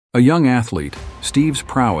A young athlete, Steve's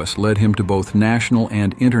prowess led him to both national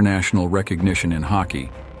and international recognition in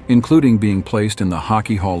hockey, including being placed in the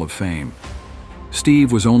Hockey Hall of Fame.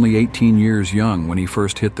 Steve was only 18 years young when he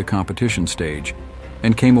first hit the competition stage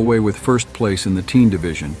and came away with first place in the teen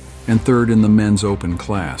division and third in the men's open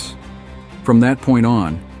class. From that point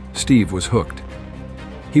on, Steve was hooked.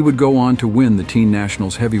 He would go on to win the Teen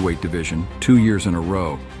Nationals heavyweight division 2 years in a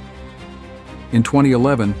row. In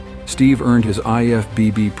 2011, Steve earned his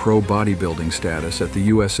IFBB Pro Bodybuilding status at the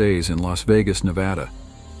USA's in Las Vegas, Nevada.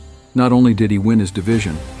 Not only did he win his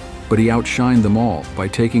division, but he outshined them all by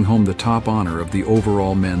taking home the top honor of the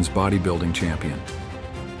overall men's bodybuilding champion.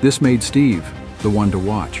 This made Steve the one to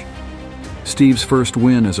watch. Steve's first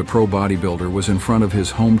win as a pro bodybuilder was in front of his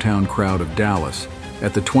hometown crowd of Dallas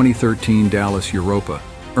at the 2013 Dallas Europa,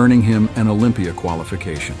 earning him an Olympia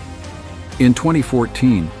qualification. In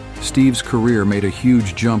 2014, Steve's career made a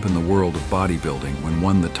huge jump in the world of bodybuilding when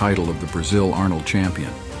won the title of the Brazil Arnold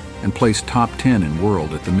champion and placed top 10 in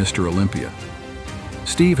world at the Mr. Olympia.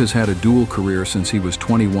 Steve has had a dual career since he was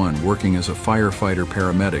 21, working as a firefighter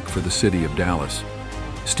paramedic for the city of Dallas.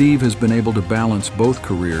 Steve has been able to balance both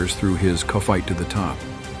careers through his fight to the top.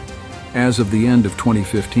 As of the end of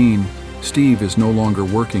 2015, Steve is no longer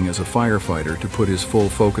working as a firefighter to put his full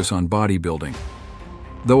focus on bodybuilding.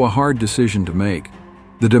 Though a hard decision to make,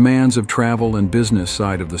 the demands of travel and business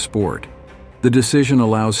side of the sport, the decision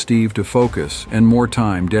allows Steve to focus and more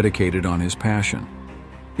time dedicated on his passion.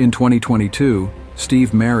 In 2022,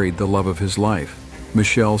 Steve married the love of his life,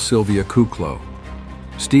 Michelle Sylvia Kuclo.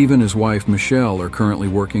 Steve and his wife Michelle are currently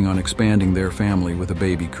working on expanding their family with a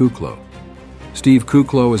baby Kuclo. Steve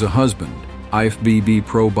Kuclo is a husband, IFBB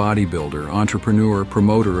Pro Bodybuilder, entrepreneur,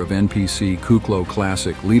 promoter of NPC Kuclo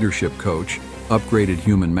Classic, leadership coach, upgraded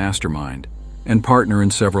human mastermind, and partner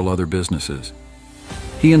in several other businesses.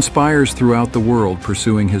 He inspires throughout the world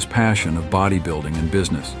pursuing his passion of bodybuilding and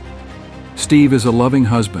business. Steve is a loving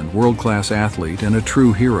husband, world-class athlete, and a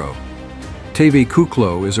true hero. Steve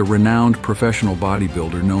Kuclo is a renowned professional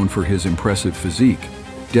bodybuilder known for his impressive physique,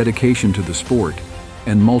 dedication to the sport,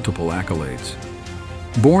 and multiple accolades.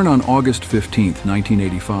 Born on August 15,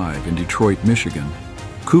 1985 in Detroit, Michigan,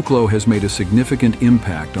 Kuclo has made a significant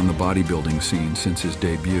impact on the bodybuilding scene since his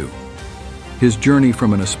debut. His journey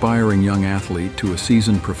from an aspiring young athlete to a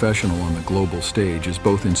seasoned professional on the global stage is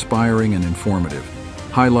both inspiring and informative,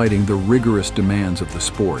 highlighting the rigorous demands of the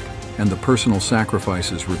sport and the personal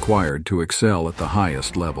sacrifices required to excel at the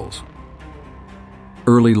highest levels.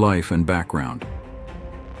 Early life and background.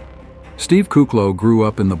 Steve Kuclo grew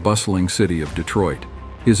up in the bustling city of Detroit.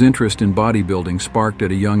 His interest in bodybuilding sparked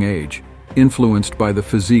at a young age, influenced by the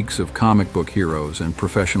physiques of comic book heroes and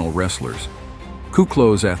professional wrestlers.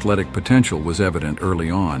 Kuclo's athletic potential was evident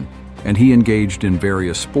early on, and he engaged in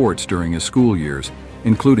various sports during his school years,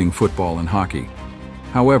 including football and hockey.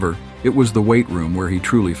 However, it was the weight room where he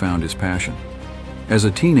truly found his passion. As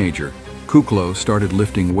a teenager, Kuclo started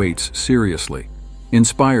lifting weights seriously,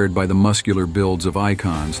 inspired by the muscular builds of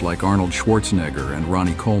icons like Arnold Schwarzenegger and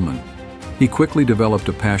Ronnie Coleman. He quickly developed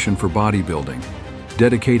a passion for bodybuilding,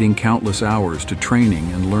 dedicating countless hours to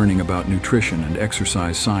training and learning about nutrition and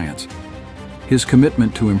exercise science. His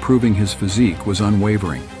commitment to improving his physique was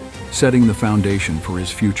unwavering, setting the foundation for his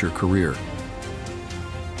future career.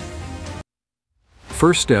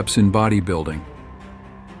 First steps in bodybuilding.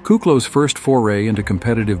 Kuclo's first foray into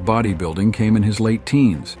competitive bodybuilding came in his late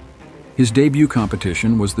teens. His debut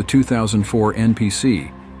competition was the 2004 NPC,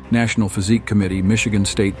 National Physique Committee Michigan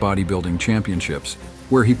State Bodybuilding Championships,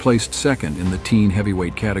 where he placed second in the teen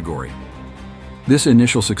heavyweight category. This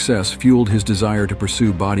initial success fueled his desire to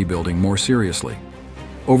pursue bodybuilding more seriously.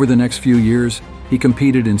 Over the next few years, he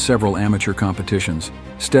competed in several amateur competitions,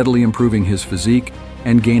 steadily improving his physique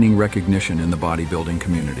and gaining recognition in the bodybuilding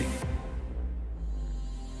community.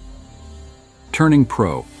 Turning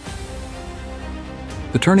pro.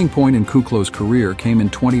 The turning point in Kuclo's career came in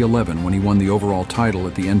 2011 when he won the overall title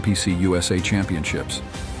at the NPC USA Championships.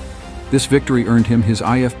 This victory earned him his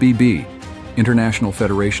IFBB, International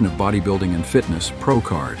Federation of Bodybuilding and Fitness, Pro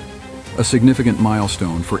card, a significant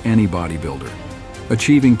milestone for any bodybuilder.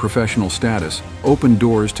 Achieving professional status opened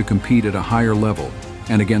doors to compete at a higher level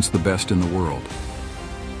and against the best in the world.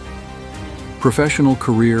 Professional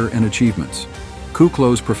career and achievements.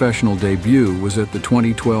 Kuclo's professional debut was at the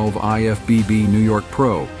 2012 IFBB New York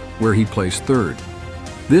Pro, where he placed third.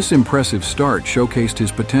 This impressive start showcased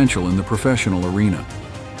his potential in the professional arena.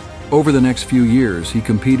 Over the next few years, he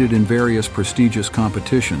competed in various prestigious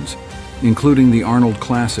competitions, including the Arnold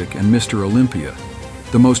Classic and Mr. Olympia,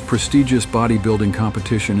 the most prestigious bodybuilding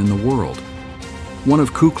competition in the world. One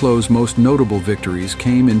of Kuclo's most notable victories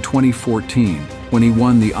came in 2014 when he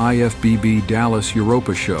won the IFBB Dallas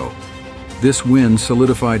Europa show. This win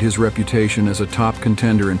solidified his reputation as a top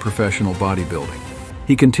contender in professional bodybuilding.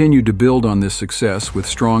 He continued to build on this success with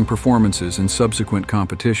strong performances in subsequent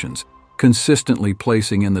competitions, consistently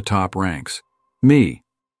placing in the top ranks. Me.